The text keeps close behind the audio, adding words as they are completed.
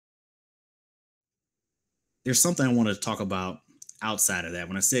there's something I wanted to talk about outside of that.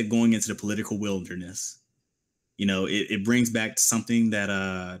 When I said going into the political wilderness, it brings back to something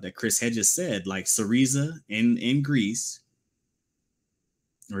that Chris Hedges said, like Syriza in Greece,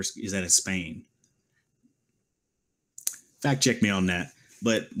 or is that in Spain? Fact check me on that.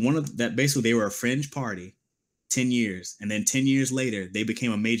 But one of that, basically they were a fringe party 10 years, and then 10 years later they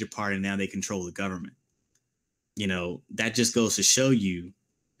became a major party, and now they control the government. That just goes to show you,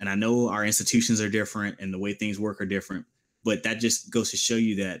 and I know our institutions are different and the way things work are different, but that just goes to show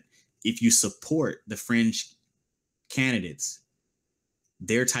you that if you support the fringe candidates,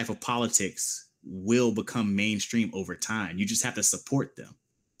 their type of politics will become mainstream over time. You just have to support them.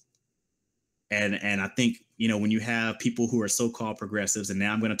 And I think, when you have people who are so-called progressives, and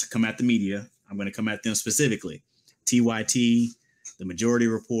now I'm going to come at the media, I'm going to come at them specifically, TYT, the Majority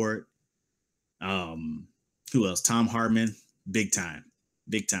Report, who else? Tom Hartman, big time.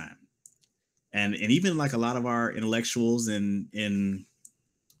 And even like a lot of our intellectuals in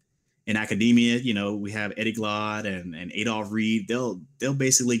academia, we have Eddie Glaude and Adolph Reed. They'll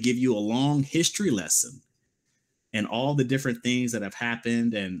basically give you a long history lesson and all the different things that have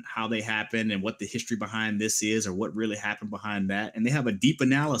happened and how they happened and what the history behind this is or what really happened behind that. And they have a deep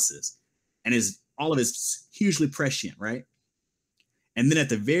analysis, and all of it's hugely prescient, right? And then at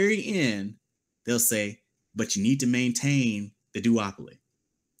the very end, they'll say, but you need to maintain the duopoly.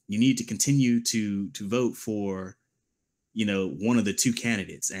 You need to continue to vote for, one of the two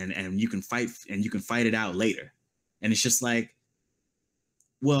candidates, and you can fight it out later. And it's just like,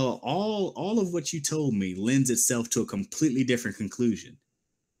 well, all of what you told me lends itself to a completely different conclusion.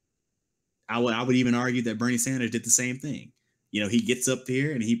 I would even argue that Bernie Sanders did the same thing. He gets up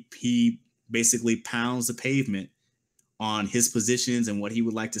there and he basically pounds the pavement on his positions and what he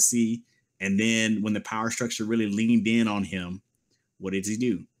would like to see. And then when the power structure really leaned in on him, what did he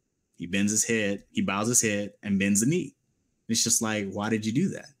do? He bows his head and bends the knee. It's just like, why did you do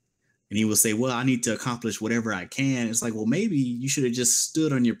that? And he will say, well, I need to accomplish whatever I can. It's like, well, maybe you should have just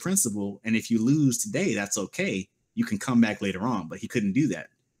stood on your principle. And if you lose today, that's okay. You can come back later on. But he couldn't do that.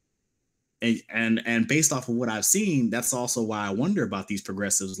 And based off of what I've seen, that's also why I wonder about these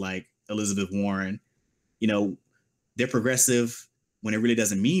progressives like Elizabeth Warren. They're progressive when it really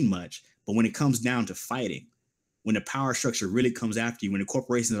doesn't mean much. But when it comes down to fighting, when the power structure really comes after you, when the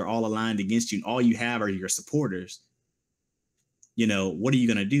corporations are all aligned against you and all you have are your supporters, what are you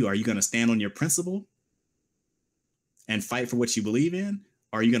going to do? Are you going to stand on your principle and fight for what you believe in?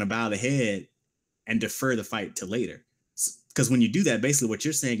 Or are you going to bow the head and defer the fight till later? Because when you do that, basically what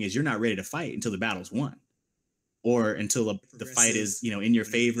you're saying is you're not ready to fight until the battle's won, or until the fight is, in your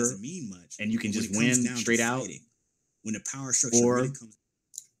favor and you can just win straight out. When the power structure really comes,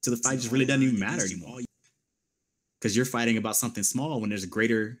 till the fight just really doesn't even matter anymore, because you're fighting about something small when there's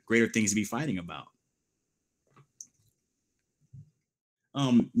greater things to be fighting about.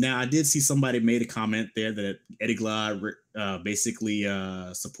 Now I did see somebody made a comment there that Eddie Glaude basically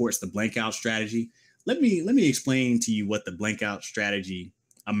supports the blank out strategy. Let me explain to you what the blank out strategy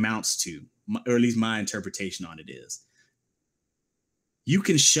amounts to, or at least my interpretation on it is. You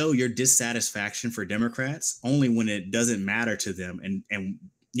can show your dissatisfaction for Democrats only when it doesn't matter to them and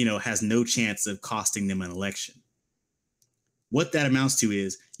has no chance of costing them an election. What that amounts to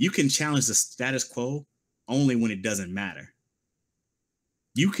is you can challenge the status quo only when it doesn't matter.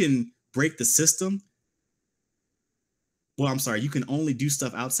 You can break the system. Well, I'm sorry. You can only do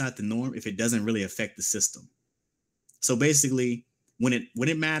stuff outside the norm if it doesn't really affect the system. So basically, when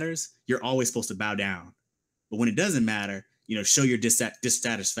it matters, you're always supposed to bow down. But when it doesn't matter, show your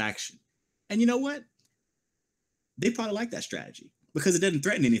dissatisfaction. And you know what? They probably like that strategy because it doesn't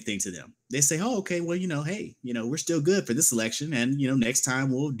threaten anything to them. They say, oh, okay, well, hey, we're still good for this election. And, next time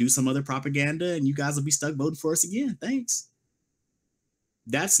we'll do some other propaganda and you guys will be stuck voting for us again. Thanks.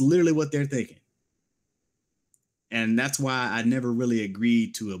 That's literally what they're thinking. And that's why I never really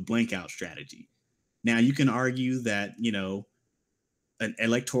agreed to a blank out strategy. Now, you can argue that, an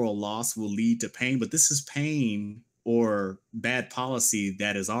electoral loss will lead to pain, but this is pain or bad policy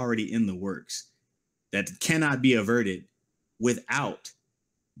that is already in the works that cannot be averted without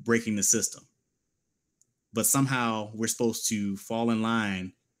breaking the system. But somehow we're supposed to fall in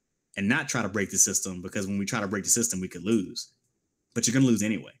line and not try to break the system, because when we try to break the system, we could lose. But you're going to lose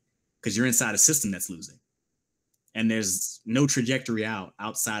anyway, because you're inside a system that's losing. And there's no trajectory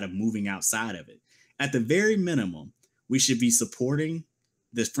outside of moving outside of it. At the very minimum, we should be supporting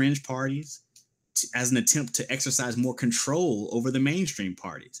the fringe parties as an attempt to exercise more control over the mainstream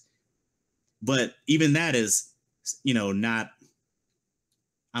parties. But even that is, not,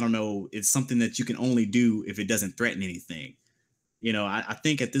 I don't know, it's something that you can only do if it doesn't threaten anything. You know, I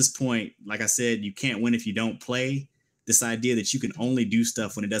think at this point, like I said, you can't win if you don't play. This idea that you can only do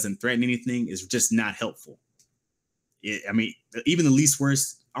stuff when it doesn't threaten anything is just not helpful. I mean, even the least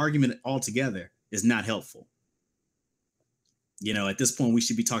worst argument altogether is not helpful. You know, at this point, we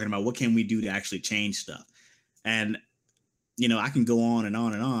should be talking about what can we do to actually change stuff. And, you know, I can go on and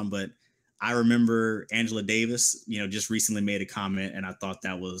on and on, but I remember Angela Davis, you know, just recently made a comment, and I thought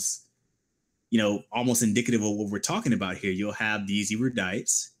that was, you know, almost indicative of what we're talking about here. You'll have these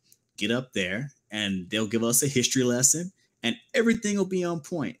erudites get up there and they'll give us a history lesson and everything will be on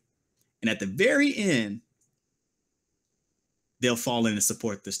point. And at the very end, they'll fall in and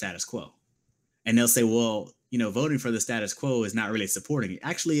support the status quo. And they'll say, well, you know, voting for the status quo is not really supporting it.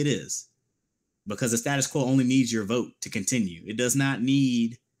 Actually, it is, because the status quo only needs your vote to continue. It does not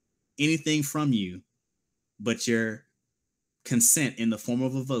need anything from you but your consent in the form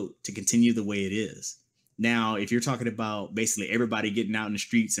of a vote to continue the way it is. Now, if you're talking about basically everybody getting out in the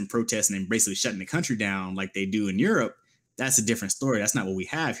streets and protesting and basically shutting the country down like they do in Europe, that's a different story. That's not what we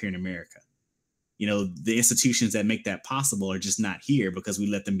have here in America. You know, the institutions that make that possible are just not here because we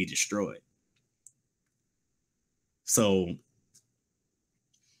let them be destroyed. So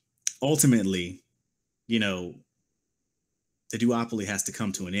ultimately, you know, the duopoly has to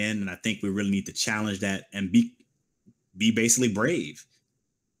come to an end. And I think we really need to challenge that and be basically brave,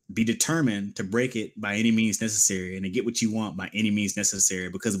 be determined to break it by any means necessary and to get what you want by any means necessary.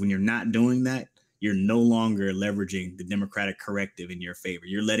 Because when you're not doing that, you're no longer leveraging the democratic corrective in your favor.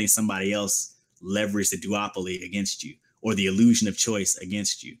 You're letting somebody else leverage the duopoly against you or the illusion of choice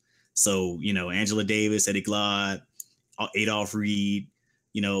against you. So, you know, Angela Davis, Eddie Glaude, Adolph Reed,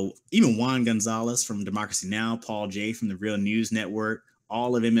 you know, even Juan Gonzalez from Democracy Now!, Paul Jay from the Real News Network,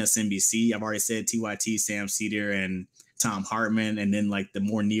 all of MSNBC. I've already said TYT, Sam Cedar, and Tom Hartman, and then like the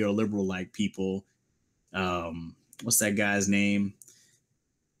more neoliberal like people. What's that guy's name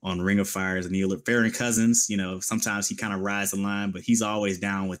on Ring of Fire? Is a neoliberal, Farron Cousins. You know, sometimes he kind of rides the line, but he's always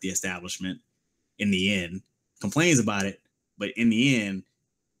down with the establishment. In the end, complains about it, but in the end,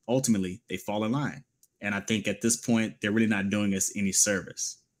 ultimately they fall in line. And I think at this point, they're really not doing us any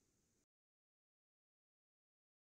service.